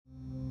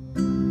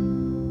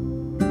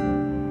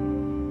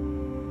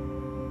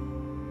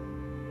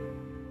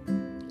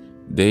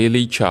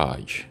Daily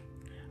Charge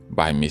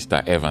by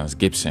Mr. Evans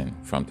Gibson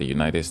from the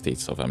United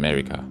States of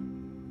America,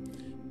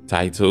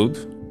 titled,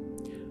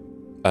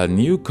 A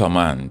New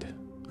Command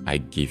I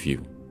Give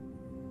You.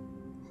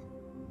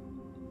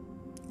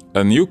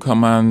 A new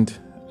command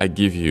I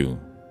give you,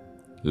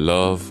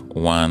 love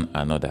one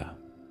another.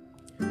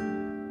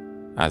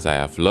 As I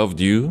have loved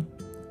you,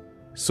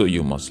 so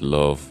you must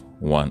love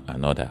one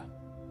another.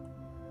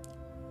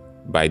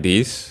 By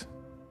this,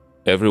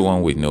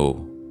 everyone will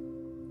know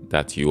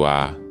that you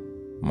are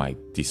my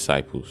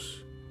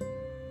disciples,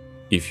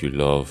 if you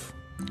love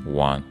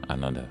one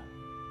another.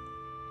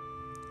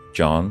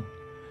 John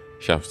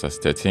chapter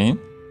 13,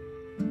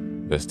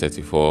 verse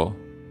 34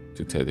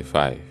 to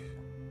 35.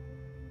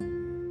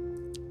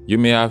 You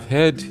may have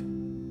heard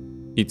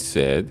it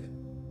said,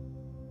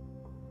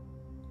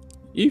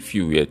 if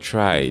you were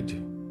tried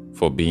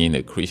for being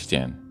a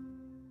Christian,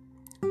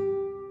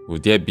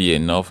 would there be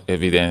enough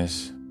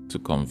evidence to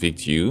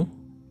convict you?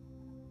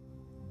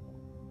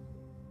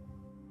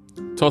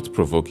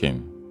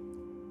 Thought-provoking.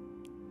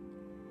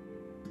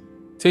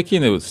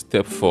 Taking a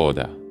step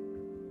further,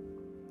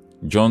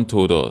 John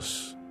told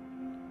us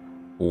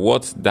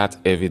what that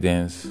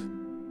evidence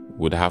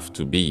would have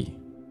to be.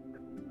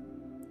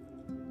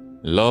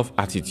 Love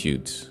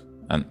attitudes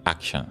and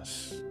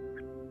actions.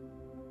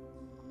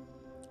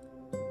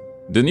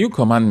 The new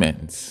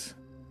commandments,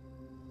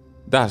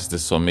 that's the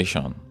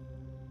summation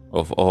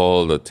of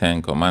all the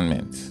 10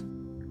 commandments,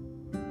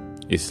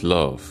 is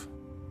love.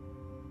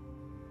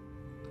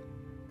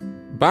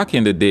 Back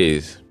in the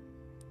days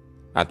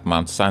at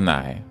Mount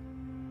Sinai,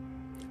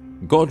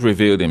 God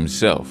revealed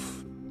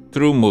himself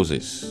through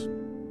Moses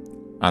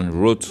and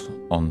wrote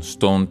on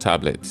stone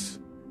tablets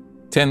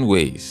 10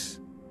 ways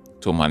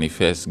to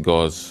manifest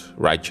God's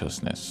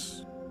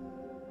righteousness.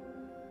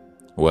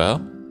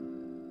 Well,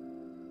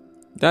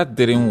 that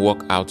didn't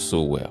work out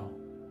so well.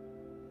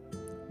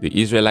 The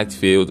Israelites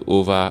failed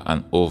over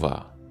and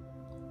over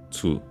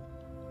to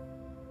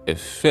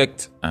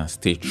effect and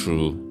stay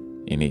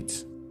true in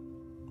it.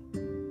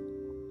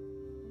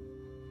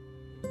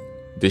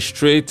 They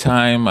strayed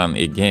time and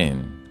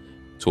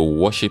again to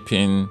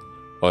worshiping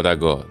other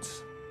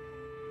gods.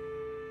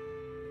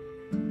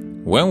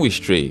 When we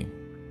stray,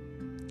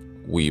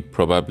 we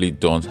probably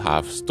don't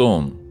have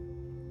stone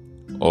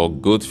or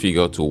goat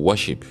figure to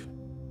worship,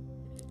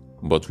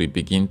 but we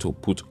begin to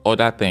put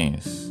other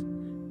things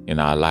in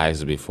our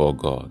lives before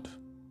God.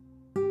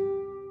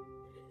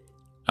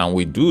 And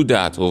we do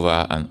that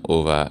over and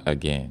over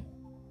again.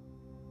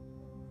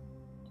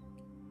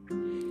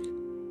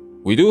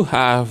 We do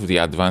have the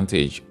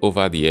advantage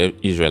over the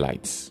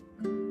Israelites.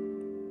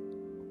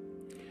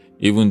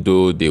 Even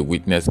though they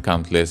witnessed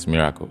countless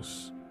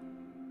miracles,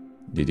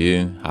 they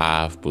didn't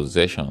have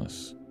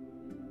possessions.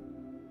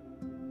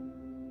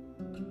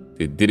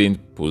 They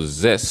didn't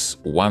possess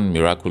one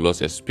miraculous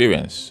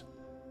experience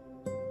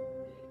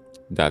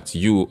that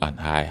you and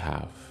I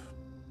have.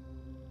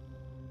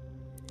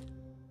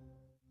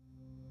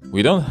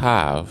 We don't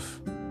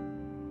have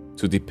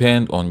to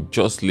depend on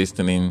just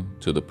listening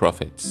to the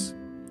prophets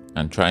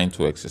and trying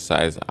to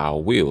exercise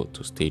our will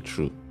to stay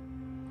true.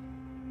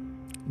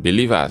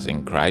 Believers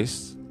in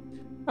Christ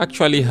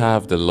actually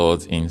have the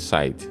Lord's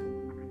insight,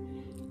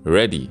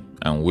 ready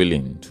and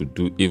willing to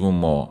do even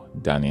more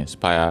than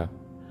inspire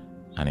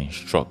and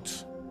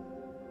instruct.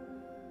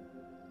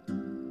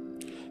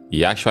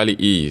 He actually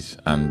is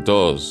and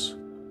does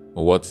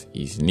what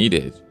is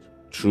needed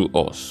through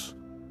us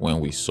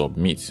when we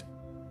submit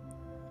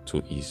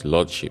to his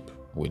lordship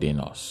within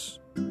us.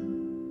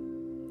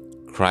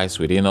 Christ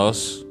within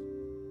us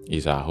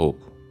is our hope.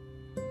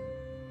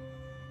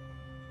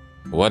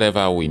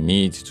 Whatever we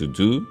need to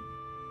do,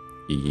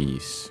 he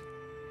is.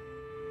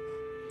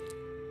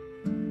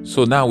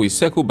 So now we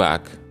circle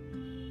back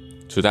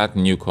to that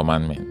new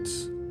commandment.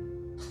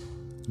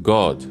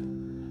 God,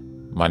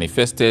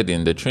 manifested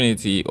in the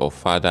Trinity of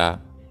Father,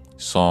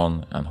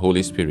 Son, and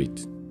Holy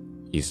Spirit,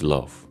 is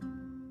love.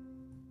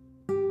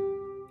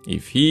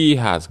 If he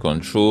has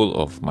control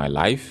of my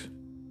life,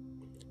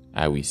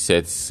 I will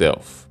set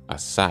self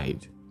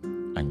aside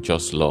and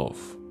just love.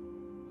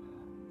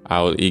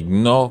 I will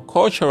ignore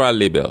cultural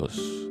labels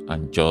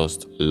and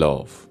just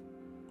love.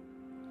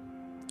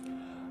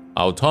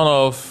 I'll turn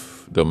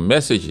off the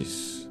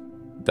messages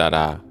that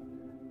are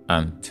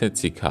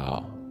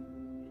antithetical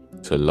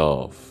to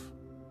love.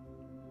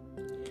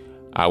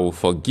 I will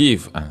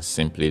forgive and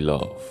simply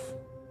love.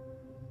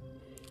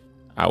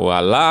 I will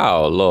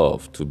allow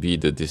love to be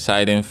the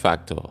deciding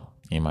factor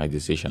in my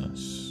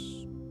decisions.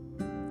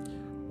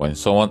 When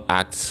someone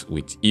acts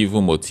with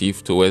evil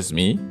motive towards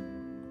me,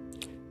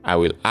 I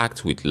will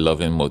act with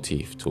loving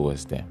motive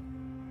towards them.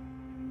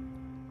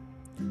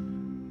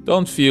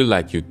 Don't feel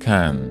like you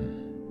can.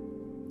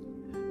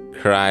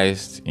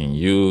 Christ in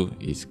you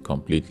is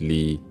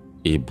completely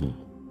able.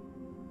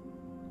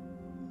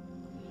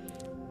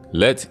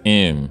 Let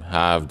him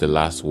have the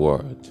last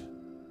word,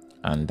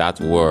 and that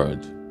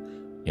word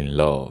in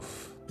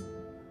love.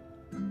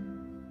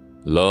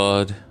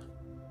 Lord,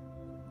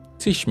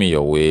 teach me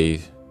your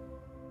way,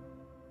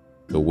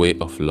 the way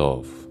of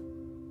love.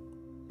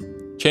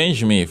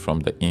 Change me from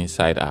the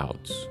inside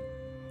out.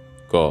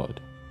 God,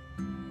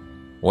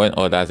 when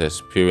others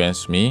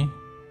experience me,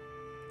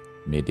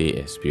 may they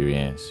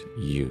experience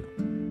you.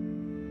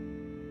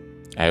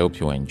 I hope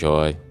you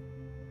enjoy.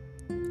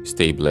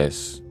 Stay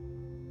blessed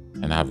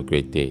and have a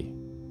great day.